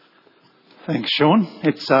Thanks, Sean.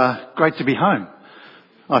 It's great to be home.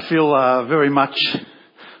 I feel very much...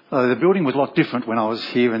 the building was a lot different when I was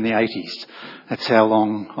here in the 80s. That's how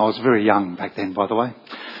long... I was very young back then, by the way.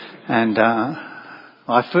 And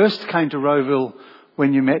I first came to Rowville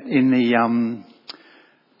when you met in the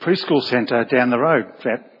preschool centre down the road,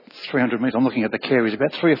 about 300 metres. I'm looking at the Careys,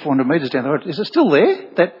 about 300 or 400 metres down the road. Is it still there,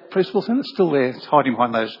 that preschool centre? It's still there. It's hiding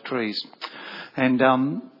behind those trees.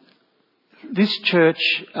 And this church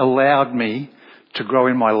allowed me to grow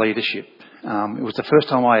in my leadership. It was the first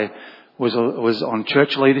time I was on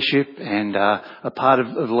church leadership and a part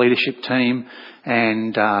of the leadership team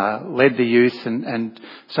and led the youth. And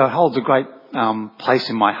so it holds a great place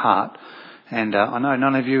in my heart. And I know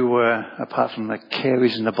none of you were, apart from the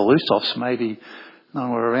Careys and the Belusovs, maybe none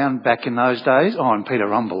were around back in those days. Oh, and Peter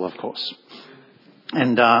Rumble, of course.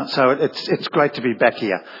 And so it's great to be back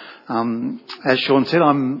here. As Sean said,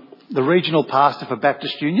 I'm the regional pastor for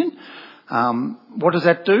Baptist Union. What does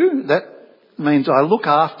that do? That means I look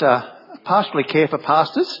after, pastorally care for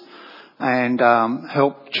pastors and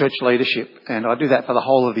help church leadership. And I do that for the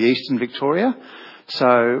whole of the eastern Victoria.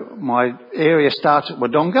 So my area starts at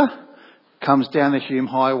Wodonga, comes down the Hume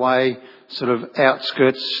Highway, sort of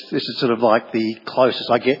outskirts. This is sort of like the closest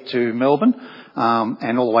I get to Melbourne,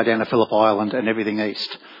 and all the way down to Phillip Island and everything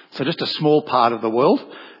east. So just a small part of the world.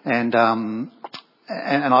 And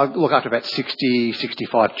I look after about 60,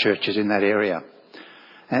 65 churches in that area.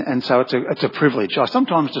 And so it's a privilege. I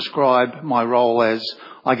sometimes describe my role as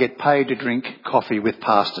I get paid to drink coffee with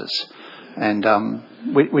pastors, and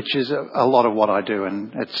which is a lot of what I do.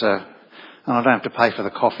 And and I don't have to pay for the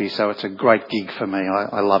coffee, so it's a great gig for me.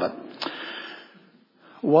 I love it.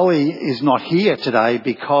 Wally is not here today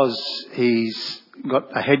because he's got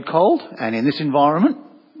a head cold, and in this environment,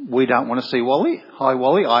 we don't want to see Wally. Hi,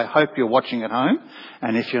 Wally. I hope you're watching at home.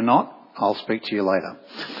 And if you're not, I'll speak to you later.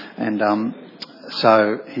 And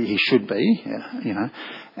so he should be, you know.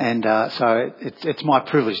 And so it's my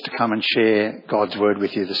privilege to come and share God's word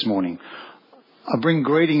with you this morning. I bring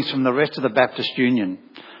greetings from the rest of the Baptist Union.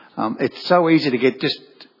 It's so easy to get just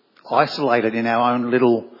isolated in our own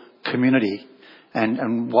little community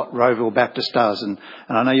and what Rowville Baptist does. And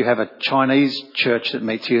I know you have a Chinese church that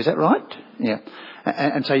meets here. Is that right? Yeah.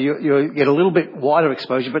 And so you get a little bit wider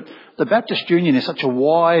exposure, but the Baptist Union is such a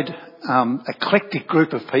wide, eclectic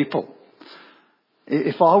group of people.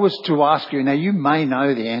 If I was to ask you, now you may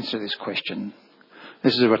know the answer to this question.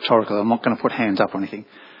 This is a rhetorical, I'm not going to put hands up or anything.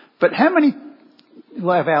 But how many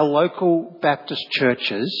of our local Baptist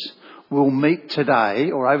churches will meet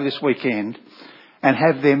today or over this weekend and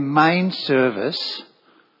have their main service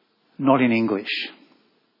not in English?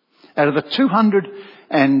 Out of the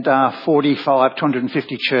 245,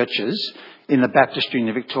 250 churches in the Baptist Union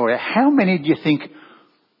of Victoria, how many do you think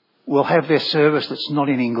will have their service that's not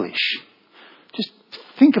in English? Just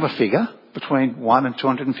think of a figure between 1 and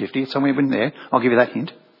 250. It's somewhere in there. I'll give you that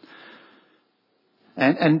hint.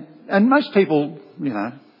 And most people,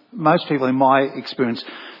 most people in my experience,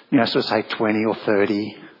 sort of say 20 or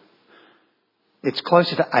 30. It's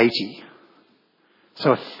closer to 80.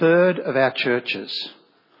 So a third of our churches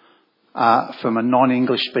are from a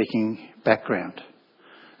non-English speaking background.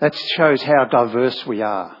 That shows how diverse we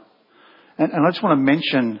are. And I just want to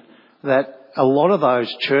mention that a lot of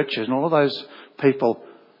those churches and all of those people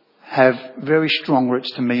have very strong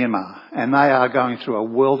roots to Myanmar, and they are going through a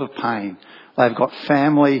world of pain. They've got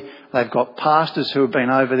family, they've got pastors who have been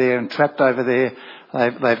over there and trapped over there.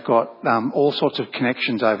 They've got all sorts of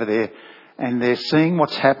connections over there, and they're seeing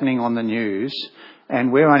what's happening on the news.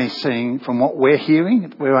 And we're only seeing, from what we're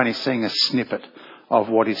hearing, we're only seeing a snippet of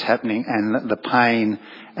what is happening and the pain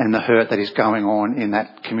and the hurt that is going on in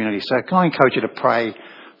that community. So can I encourage you to pray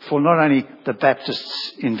for not only the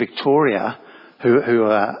Baptists in Victoria who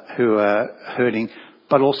are hurting,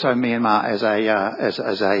 but also Myanmar as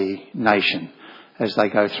a nation as they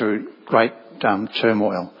go through great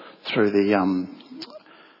turmoil through the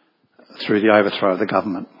overthrow of the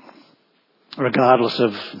government. Regardless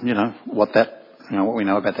of what we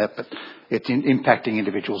know about that, but it's impacting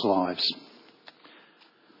individuals' lives.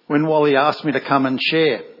 When Wally asked me to come and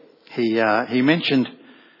share, he mentioned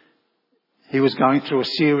he was going through a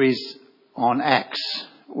series on Acts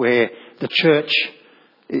where the church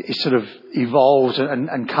is sort of evolves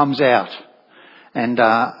and comes out, and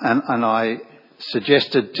I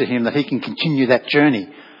suggested to him that he can continue that journey,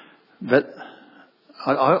 but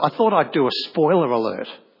I thought I'd do a spoiler alert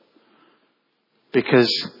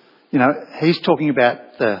because. He's talking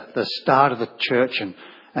about the start of the church and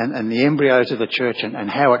the embryos of the church and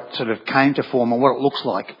how it sort of came to form and what it looks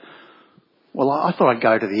like. Well, I thought I'd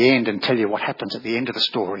go to the end and tell you what happens at the end of the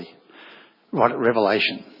story, right at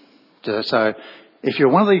Revelation. So if you're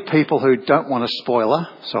one of the people who don't want a spoiler,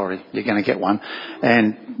 sorry, you're going to get one.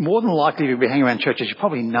 And more than likely, if you've been hanging around churches, you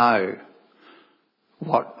probably know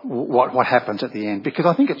what happens at the end. Because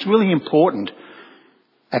I think it's really important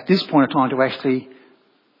at this point in time to actually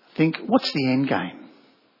think, what's the end game?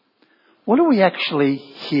 What are we actually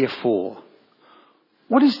here for?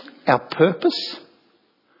 What is our purpose?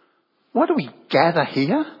 Why do we gather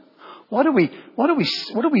here? What do we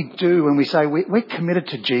do when we say we're committed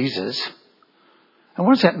to Jesus? And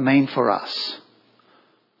what does that mean for us?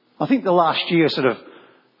 I think the last year has sort of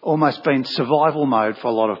almost been survival mode for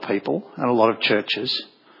a lot of people and a lot of churches.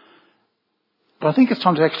 But I think it's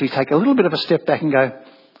time to actually take a little bit of a step back and go,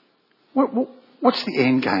 what's the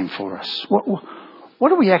end game for us?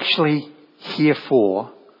 What are we actually here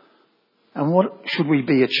for? And what should we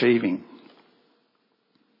be achieving?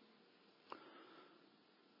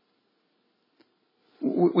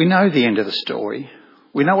 We know the end of the story.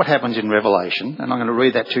 We know what happens in Revelation, and I'm going to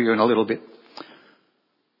read that to you in a little bit.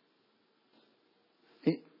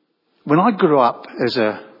 When I grew up as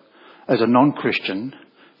a non-Christian,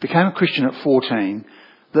 became a Christian at 14,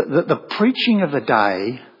 the preaching of the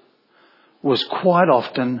day was quite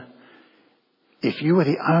often, if you were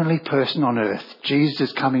the only person on earth, Jesus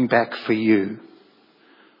is coming back for you.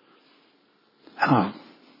 Oh.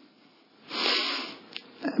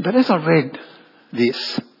 But as I read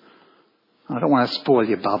this, I don't want to spoil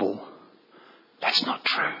your bubble. That's not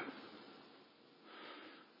true.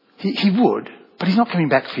 He would, but he's not coming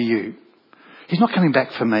back for you. He's not coming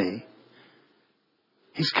back for me.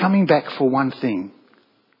 He's coming back for one thing.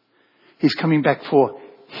 He's coming back for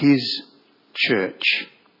his church.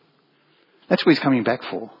 That's what he's coming back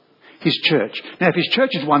for. His church. Now, if his church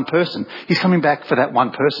is one person, he's coming back for that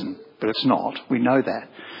one person. But it's not. We know that.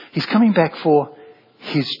 He's coming back for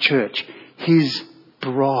his church. His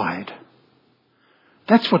bride.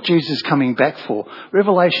 That's what Jesus is coming back for.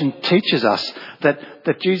 Revelation teaches us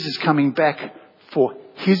that Jesus is coming back for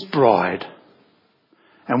his bride.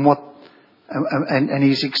 And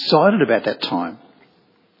he's excited about that time.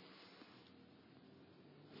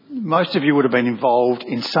 Most of you would have been involved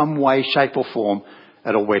in some way, shape or form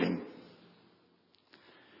at a wedding.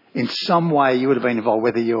 In some way you would have been involved,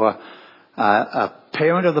 whether you were a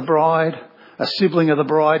parent of the bride, a sibling of the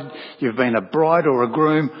bride, you've been a bride or a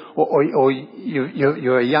groom, or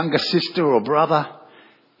you're a younger sister or brother.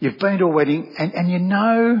 You've been to a wedding and you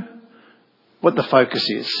know what the focus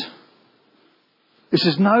is. This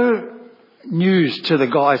is no news to the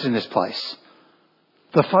guys in this place.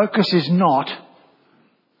 The focus is not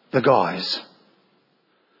the guys.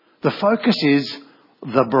 The focus is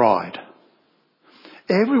the bride.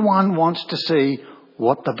 Everyone wants to see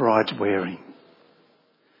what the bride's wearing.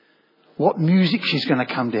 What music she's going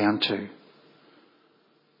to come down to.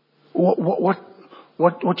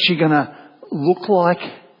 What's she going to look like?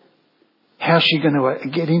 How's she going to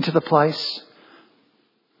get into the place?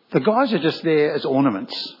 The guys are just there as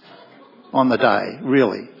ornaments on the day,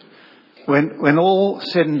 really. When all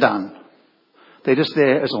said and done, they're just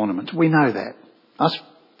there as ornaments. We know that. Us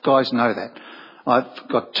guys know that. I've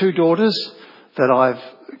got 2 daughters that I've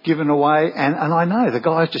given away, and I know the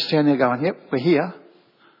guys just stand there going, yep, we're here.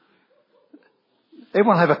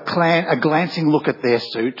 Everyone have a glancing look at their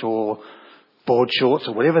suit or board shorts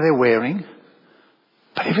or whatever they're wearing.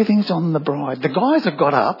 But everything's on the bride. The guys have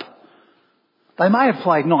got up. They may have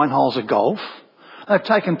played 9 holes of golf. They've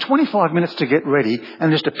taken 25 minutes to get ready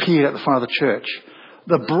and just appeared at the front of the church.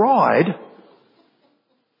 The bride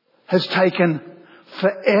has taken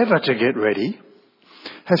forever to get ready,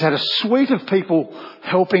 has had a suite of people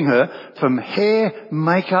helping her, from hair,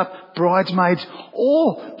 makeup, bridesmaids,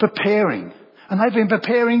 all preparing. And they've been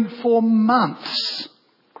preparing for months.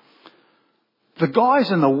 The guys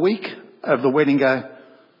in the week of the wedding go,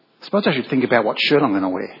 I suppose I should think about what shirt I'm going to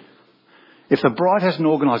wear. If the bride hasn't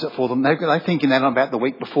organised it for them, they're thinking that about the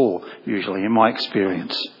week before, usually, in my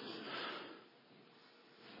experience.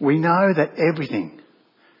 We know that everything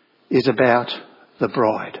is about the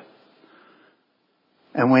bride.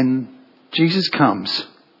 And when Jesus comes,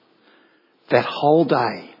 that whole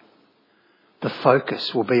day, the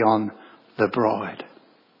focus will be on the bride.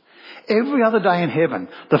 Every other day in heaven,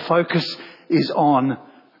 the focus is on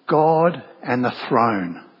God and the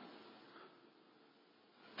throne.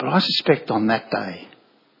 But I suspect on that day,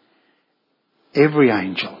 every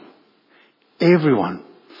angel, everyone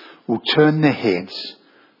will turn their heads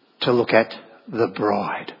to look at the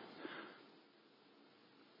bride.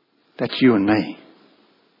 That's you and me.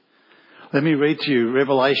 Let me read to you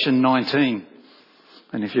Revelation 19.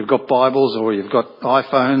 And if you've got Bibles or you've got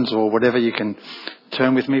iPhones or whatever, you can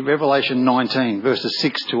turn with me. Revelation 19, verses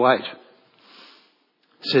 6 to 8.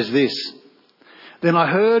 says this, "Then I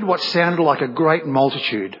heard what sounded like a great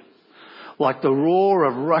multitude, like the roar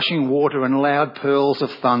of rushing water and loud peals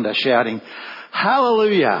of thunder, shouting,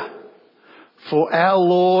 'Hallelujah! For our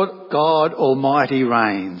Lord God Almighty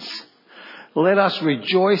reigns. Let us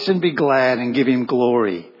rejoice and be glad and give him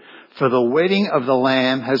glory. For the wedding of the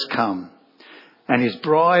Lamb has come, and his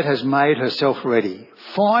bride has made herself ready.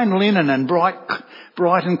 Fine linen and bright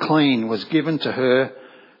and clean was given to her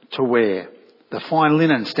to wear.'" The fine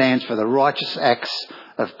linen stands for the righteous acts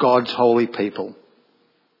of God's holy people.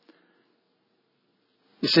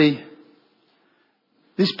 You see,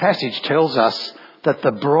 this passage tells us that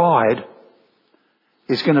the bride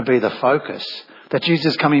is going to be the focus, that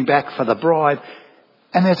Jesus is coming back for the bride.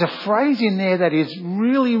 And there's a phrase in there that is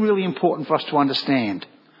really, really important for us to understand.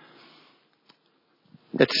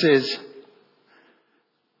 It says,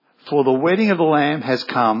 "For the wedding of the Lamb has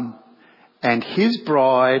come, and his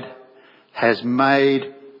bride has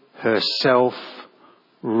made herself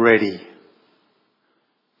ready."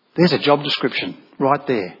 There's a job description right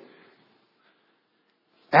there.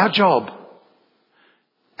 Our job,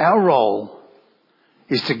 our role,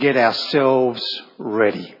 is to get ourselves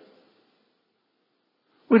ready.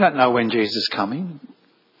 We don't know when Jesus is coming.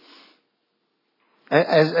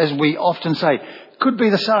 As we often say, could be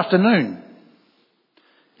this afternoon.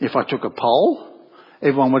 If I took a poll,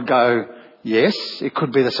 everyone would go, yes, it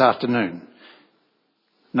could be this afternoon.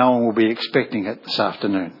 No one will be expecting it this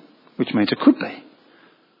afternoon, which means it could be.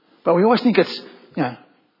 But we always think it's,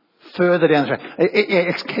 further down the track.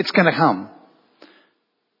 It's going to come.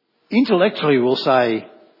 Intellectually, we'll say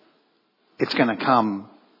it's going to come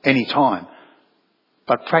any time.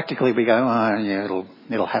 But practically we go, oh yeah,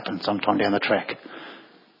 it'll happen sometime down the track.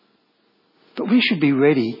 But we should be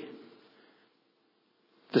ready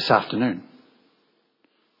this afternoon.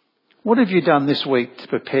 What have you done this week to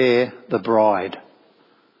prepare the bride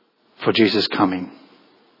for Jesus' coming?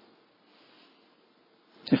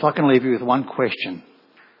 If I can leave you with one question,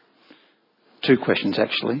 two questions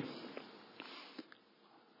actually.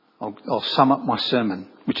 I'll sum up my sermon,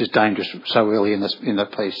 which is dangerous so early in the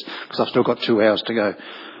piece, because I've still got 2 hours to go.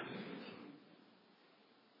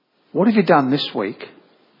 What have you done this week,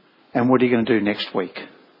 and what are you going to do next week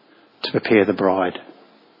to prepare the bride?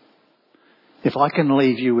 If I can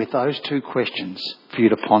leave you with those two questions for you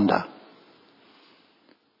to ponder,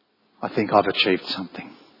 I think I've achieved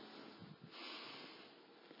something.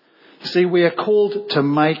 You see, we are called to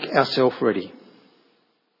make ourselves ready.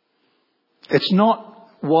 It's not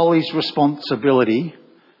Wally's responsibility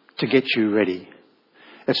to get you ready.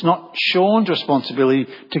 It's not Sean's responsibility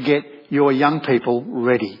to get your young people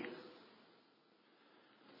ready.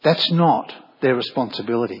 That's not their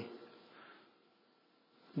responsibility.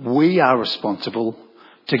 We are responsible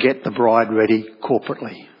to get the bride ready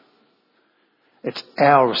corporately. It's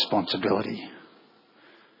our responsibility,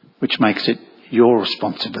 which makes it your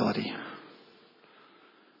responsibility.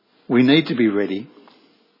 We need to be ready.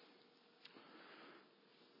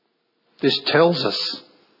 This tells us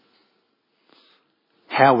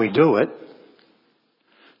how we do it.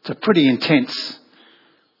 It's a pretty intense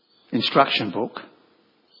instruction book.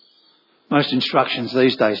 Most instructions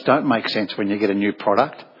these days don't make sense when you get a new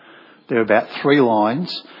product. They're about 3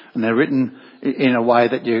 lines and they're written in a way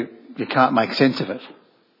that you can't make sense of it.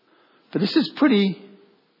 But this is pretty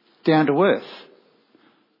down to earth.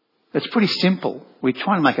 It's pretty simple. We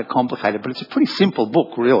try and make it complicated, but it's a pretty simple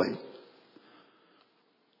book, really.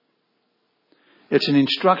 It's an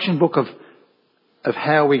instruction book of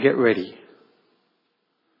how we get ready.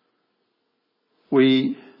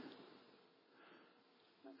 We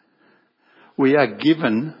are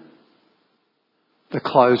given the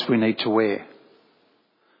clothes we need to wear.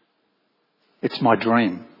 It's my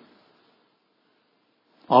dream.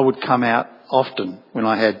 I would come out often when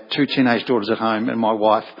I had 2 teenage daughters at home and my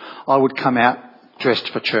wife. I would come out dressed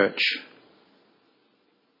for church.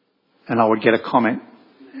 And I would get a comment,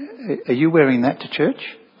 "Are you wearing that to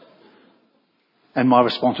church?" And my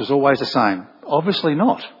response was always the same, "Obviously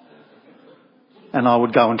not." And I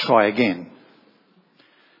would go and try again.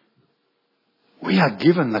 We are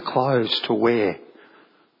given the clothes to wear.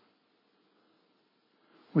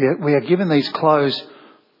 We are given these clothes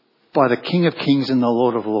by the King of Kings and the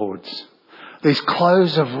Lord of Lords. These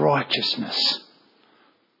clothes of righteousness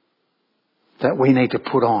that we need to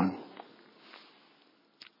put on.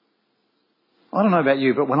 I don't know about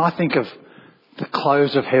you, but when I think of the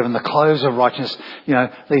clothes of heaven, the clothes of righteousness,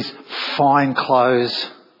 these fine clothes,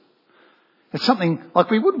 it's something like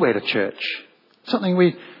we would wear to church. Something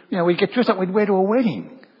we get dressed up, we'd wear to a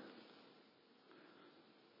wedding.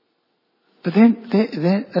 But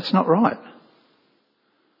then that's not right.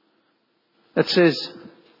 It says,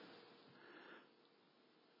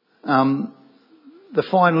 The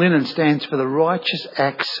fine linen stands for the righteous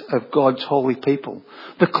acts of God's holy people.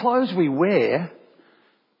 The clothes we wear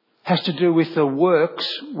has to do with the works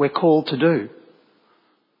we're called to do.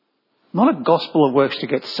 Not a gospel of works to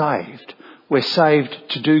get saved. We're saved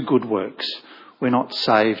to do good works. We're not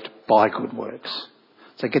saved by good works.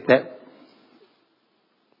 So get that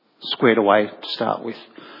squared away to start with.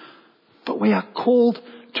 But we are called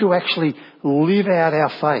to actually live out our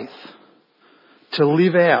faith, to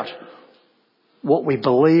live out what we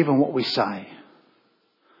believe and what we say.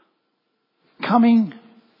 Coming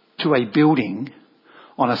to a building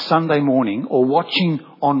on a Sunday morning or watching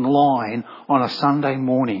online on a Sunday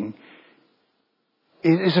morning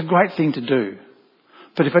is a great thing to do.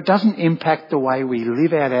 But if it doesn't impact the way we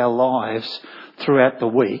live out our lives throughout the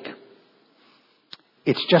week,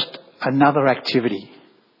 it's just another activity.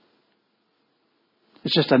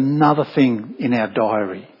 It's just another thing in our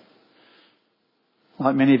diary.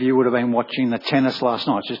 Like many of you would have been watching the tennis last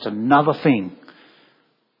night. It's just another thing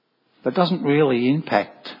that doesn't really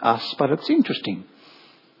impact us, but it's interesting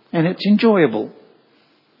and it's enjoyable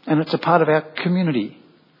and it's a part of our community.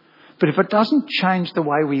 But if it doesn't change the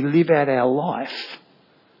way we live out our life,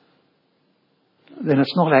 then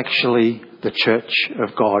it's not actually the church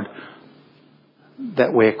of God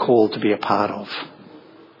that we're called to be a part of.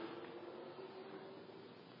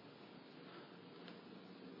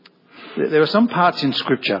 There are some parts in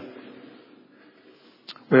Scripture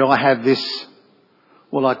where I have this,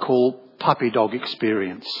 what I call puppy dog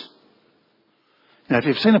experience. Now, if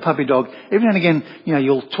you've seen a puppy dog, every now and again,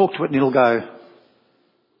 you'll talk to it and it'll go,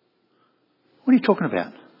 "What are you talking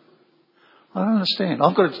about? I don't understand.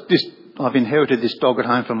 I've inherited this dog at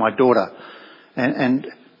home from my daughter, and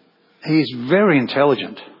he's very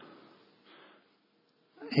intelligent.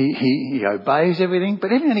 He obeys everything,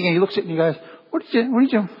 but every now and again he looks at it and he goes, What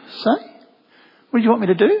did you say? What did you want me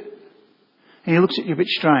to do?" And he looks at you a bit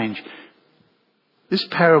strange. This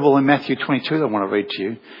parable in Matthew 22 that I want to read to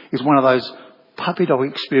you is one of those puppy dog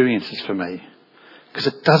experiences for me, because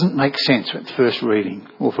it doesn't make sense at first reading.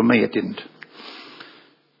 Well, for me it didn't.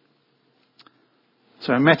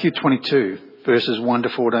 So in Matthew 22, verses 1 to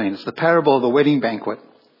 14, it's the parable of the wedding banquet.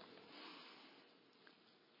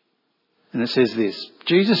 And it says this: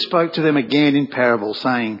 Jesus spoke to them again in parable,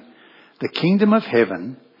 saying, "The kingdom of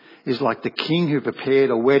heaven is like the king who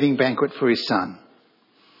prepared a wedding banquet for his son.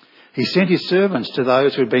 He sent his servants to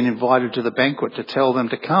those who had been invited to the banquet to tell them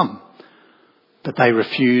to come, but they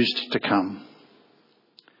refused to come.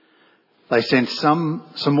 They sent some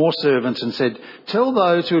more servants and said, 'Tell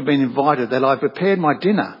those who have been invited that I've prepared my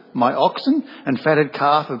dinner. My oxen and fatted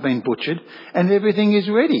calf have been butchered and everything is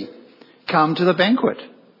ready. Come to the banquet.'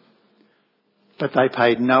 But they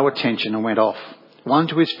paid no attention and went off, one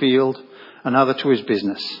to his field, another to his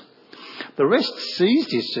business. The rest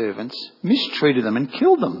seized his servants, mistreated them and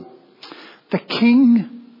killed them. The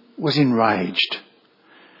king was enraged.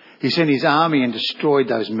 He sent his army and destroyed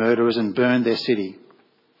those murderers and burned their city.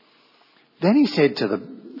 Then he said to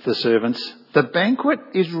the servants, 'The banquet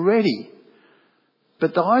is ready,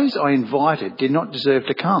 but those I invited did not deserve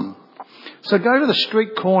to come. So go to the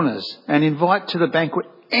street corners and invite to the banquet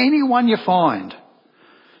anyone you find.'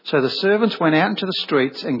 So the servants went out into the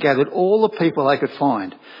streets and gathered all the people they could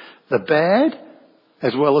find, the bad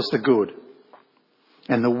as well as the good.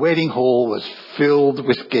 And the wedding hall was filled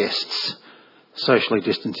with guests, socially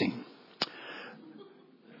distancing.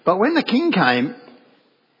 But when the king came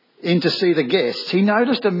in to see the guests, he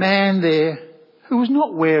noticed a man there who was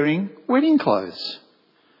not wearing wedding clothes.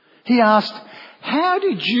 He asked, 'How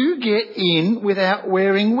did you get in without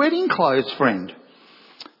wearing wedding clothes, friend?'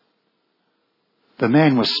 The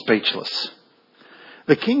man was speechless.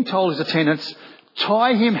 The king told his attendants,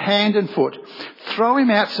 'Tie him hand and foot, throw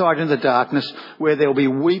him outside in the darkness where there will be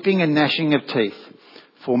weeping and gnashing of teeth.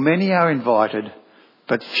 For many are invited,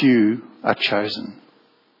 but few are chosen.'"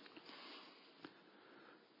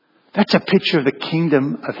 That's a picture of the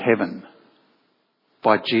kingdom of heaven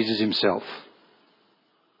by Jesus himself.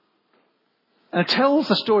 And it tells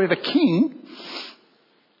the story of a king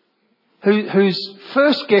whose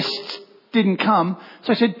first guests didn't come.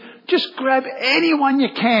 So he said, "Just grab anyone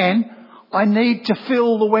you can. I need to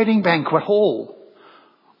fill the wedding banquet hall.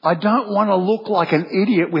 I don't want to look like an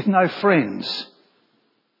idiot with no friends."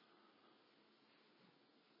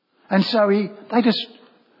 And so they just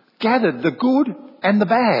gathered the good and the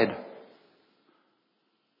bad.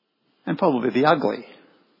 And probably the ugly.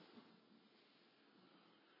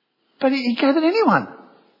 But he gathered anyone. And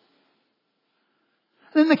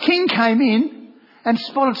then the king came in and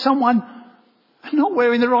spotted someone not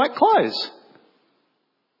wearing the right clothes.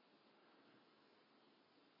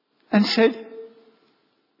 And said,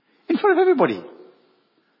 front of everybody.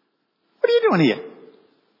 What are you doing here?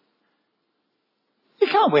 You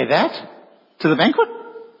can't wear that to the banquet.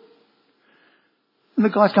 And the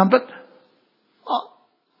guy's come, but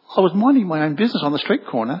I was minding my own business on the street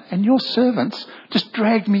corner and your servants just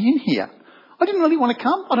dragged me in here. I didn't really want to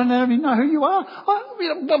come. I don't even know who you are.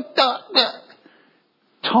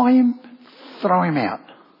 Tie him, throw him out.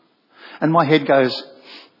 And my head goes,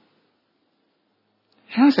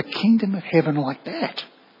 how's a kingdom of heaven like that?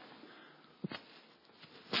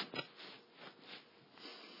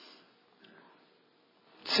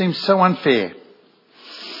 It seems so unfair,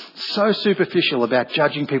 so superficial about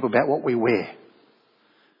judging people about what we wear.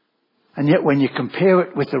 And yet when you compare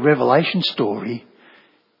it with the Revelation story,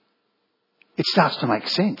 it starts to make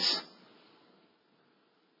sense.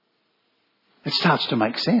 It starts to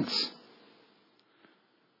make sense.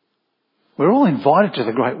 We're all invited to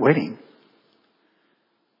the great wedding.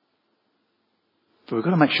 But we've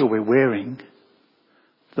got to make sure we're wearing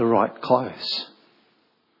the right clothes.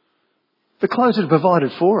 The clothes that are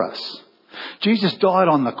provided for us. Jesus died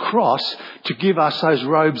on the cross to give us those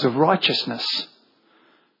robes of righteousness.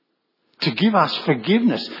 To give us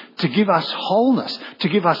forgiveness. To give us wholeness. To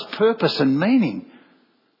give us purpose and meaning.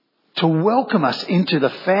 To welcome us into the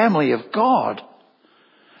family of God.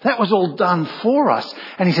 That was all done for us.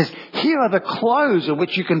 And he says, here are the clothes of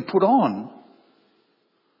which you can put on.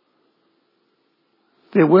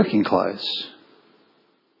 They're working clothes.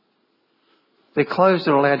 They're clothes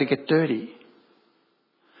that are allowed to get dirty.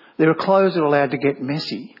 There are clothes that are allowed to get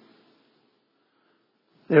messy.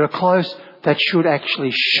 There are clothes that should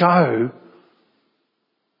actually show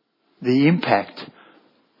the impact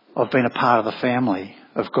of being a part of the family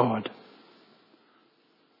of God.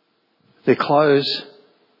 They're clothes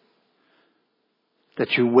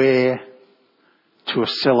that you wear to a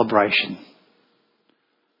celebration.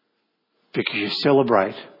 Because you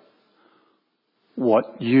celebrate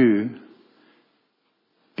what you,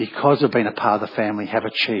 because of being a part of the family, have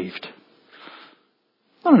achieved.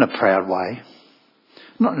 Not in a proud way,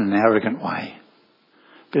 not in an arrogant way,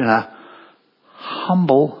 but in a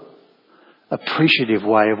humble, appreciative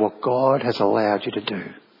way of what God has allowed you to do.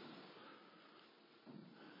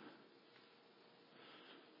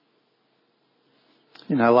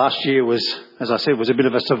 You know, last year was, as I said, was a bit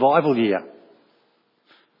of a survival year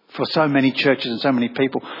for so many churches and so many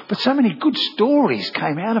people. But so many good stories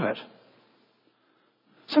came out of it.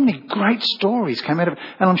 So many great stories came out of it.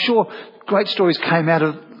 And I'm sure great stories came out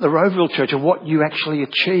of the Rowville Church of what you actually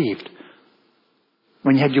achieved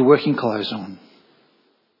when you had your working clothes on.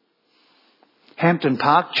 Hampton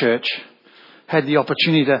Park Church had the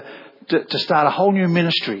opportunity to start a whole new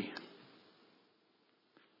ministry.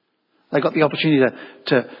 They got the opportunity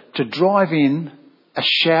to drive in a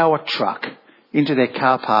shower truck into their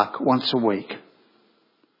car park once a week.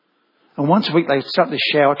 And once a week they set up this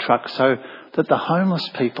shower truck so that the homeless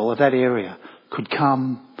people of that area could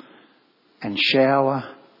come and shower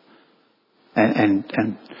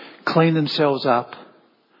and clean themselves up,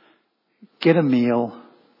 get a meal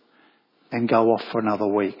and go off for another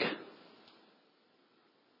week.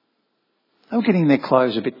 They were getting their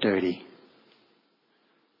clothes a bit dirty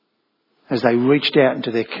as they reached out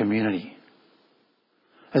into their community,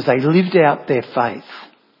 as they lived out their faith.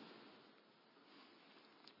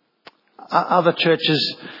 Other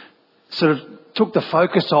churches sort of took the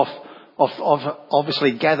focus off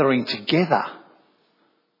obviously gathering together,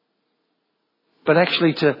 but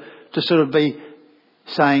actually to sort of be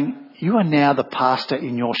saying, you are now the pastor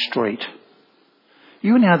in your street.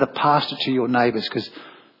 You are now the pastor to your neighbours because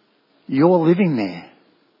you're living there.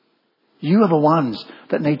 You are the ones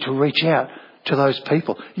that need to reach out to those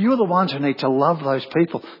people. You are the ones who need to love those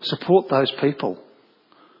people, support those people.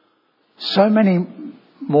 So many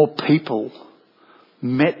more people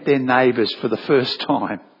met their neighbours for the first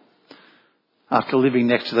time after living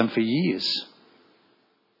next to them for years.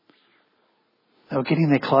 They were getting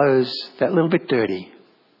their clothes that little bit dirty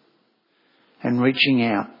and reaching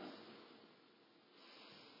out.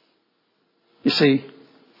 You see,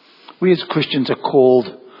 we as Christians are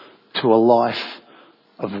called to a life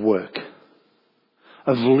of work,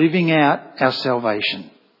 of living out our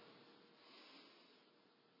salvation.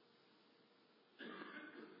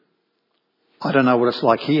 I don't know what it's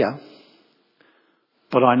like here,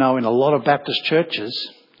 but I know in a lot of Baptist churches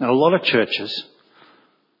and a lot of churches,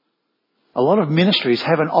 a lot of ministries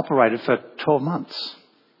haven't operated for 12 months.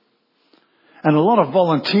 And a lot of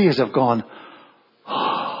volunteers have gone,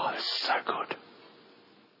 oh, this is so good.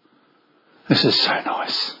 This is so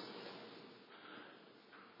nice.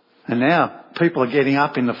 And now people are getting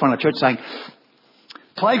up in the front of church saying,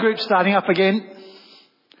 playgroup starting up again,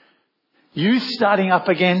 youth starting up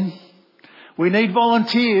again, We need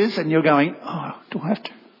volunteers, and you're going, oh, do I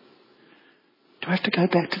have to go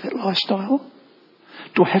back to that lifestyle?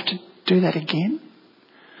 Do I have to do that again?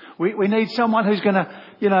 We need someone who's going to,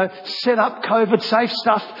 set up COVID safe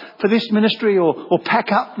stuff for this ministry or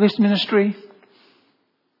pack up this ministry.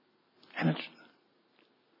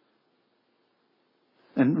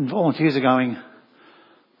 And volunteers are going,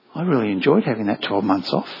 I really enjoyed having that 12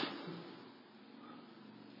 months off.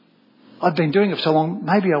 I've been doing it for so long,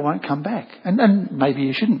 maybe I won't come back. And maybe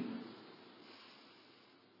you shouldn't.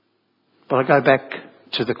 But I go back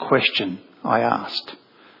to the question I asked.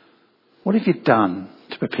 What have you done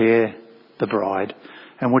to prepare the bride?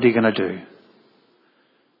 And what are you going to do?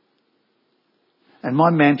 And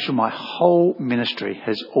my mantra, my whole ministry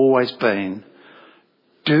has always been,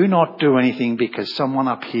 do not do anything because someone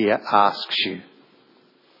up here asks you.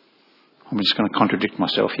 I'm just going to contradict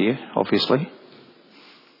myself here, obviously.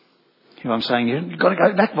 You know what I'm saying? You've got to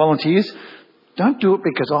go back, volunteers. Don't do it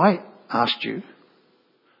because I asked you.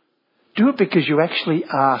 Do it because you actually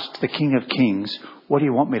asked the King of Kings, what do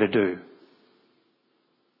you want me to do?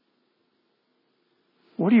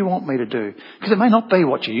 What do you want me to do? Because it may not be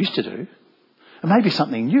what you used to do. It may be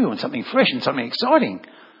something new and something fresh and something exciting.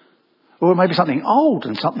 Or it may be something old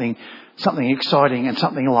and something exciting and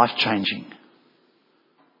something life-changing.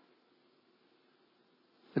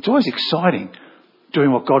 It's always exciting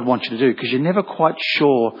doing what God wants you to do because you're never quite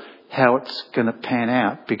sure how it's going to pan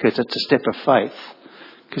out because it's a step of faith.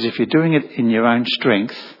 Because if you're doing it in your own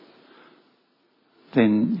strength,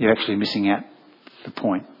 then you're actually missing out the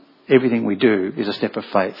point. Everything we do is a step of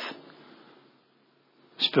faith.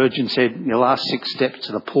 Spurgeon said your last 6 steps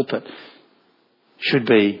to the pulpit should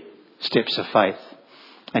be steps of faith.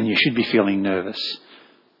 And you should be feeling nervous.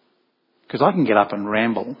 Because I can get up and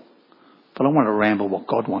ramble, but I want to ramble what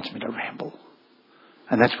God wants me to ramble.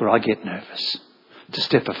 And that's where I get nervous. It's a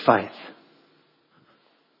step of faith.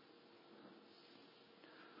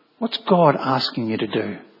 What's God asking you to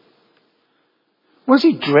do? What has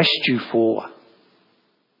He dressed you for?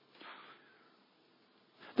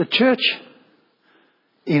 The church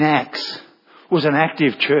in Acts was an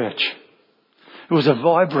active church. It was a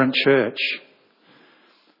vibrant church.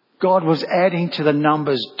 God was adding to the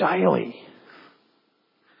numbers daily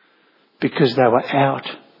because they were out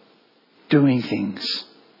doing things.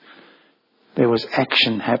 There was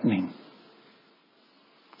action happening.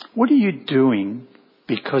 What are you doing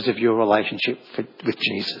because of your relationship with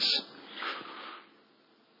Jesus?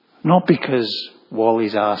 Not because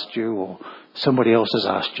Wally's asked you or somebody else has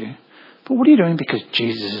asked you, but what are you doing because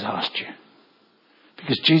Jesus has asked you?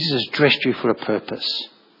 Because Jesus has dressed you for a purpose.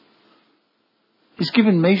 He's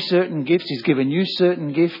given me certain gifts. He's given you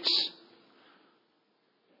certain gifts.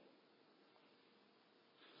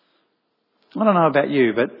 I don't know about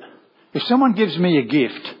you, but if someone gives me a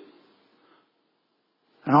gift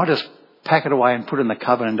and I just pack it away and put it in the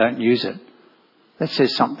cupboard and don't use it, that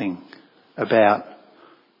says something about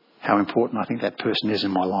how important I think that person is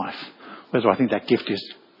in my life. Whether I think that gift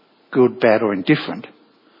is good, bad or indifferent.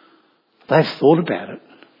 They've thought about it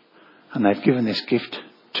and they've given this gift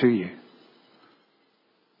to you.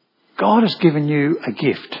 God has given you a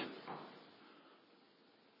gift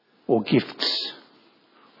or gifts.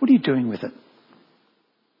 What are you doing with it?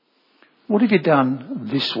 What have you done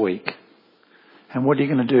this week? And what are you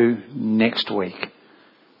going to do next week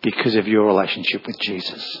because of your relationship with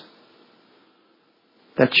Jesus?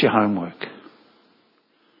 That's your homework.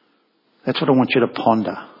 That's what I want you to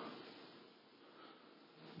ponder.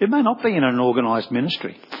 It may not be in an organised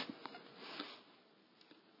ministry.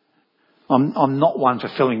 I'm not one for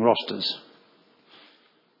filling rosters.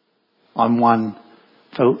 I'm one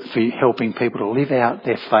for helping people to live out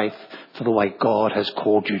their faith for the way God has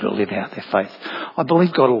called you to live out their faith. I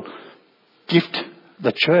believe God will gift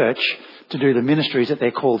the church to do the ministries that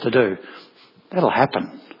they're called to do. That'll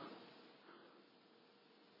happen.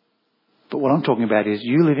 But what I'm talking about is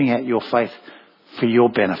you living out your faith for your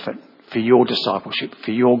benefit, for your discipleship,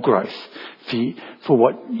 for your growth, for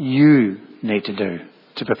what you need to do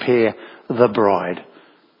to prepare the bride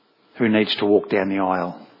who needs to walk down the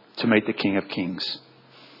aisle to meet the King of Kings.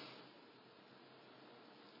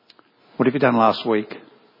 What have you done last week?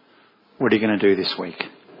 What are you going to do this week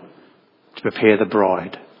to prepare the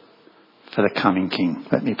bride for the coming King?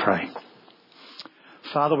 Let me pray.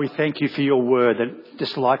 Father, we thank you for your word that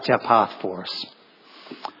just lights our path for us.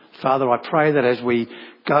 Father, I pray that as we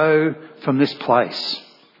go from this place,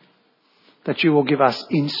 that you will give us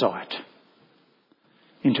insight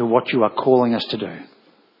into what you are calling us to do.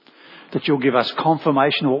 That you'll give us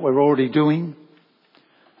confirmation of what we're already doing,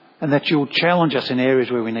 and that you'll challenge us in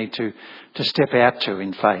areas where we need to step out to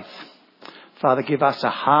in faith. Father, give us a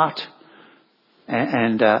heart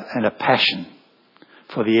and a passion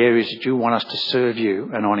for the areas that you want us to serve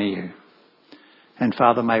you and honour you. And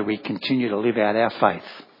Father, may we continue to live out our faith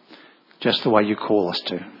just the way you call us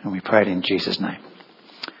to. And we pray it in Jesus' name.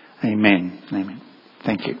 Amen. Amen.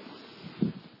 Thank you.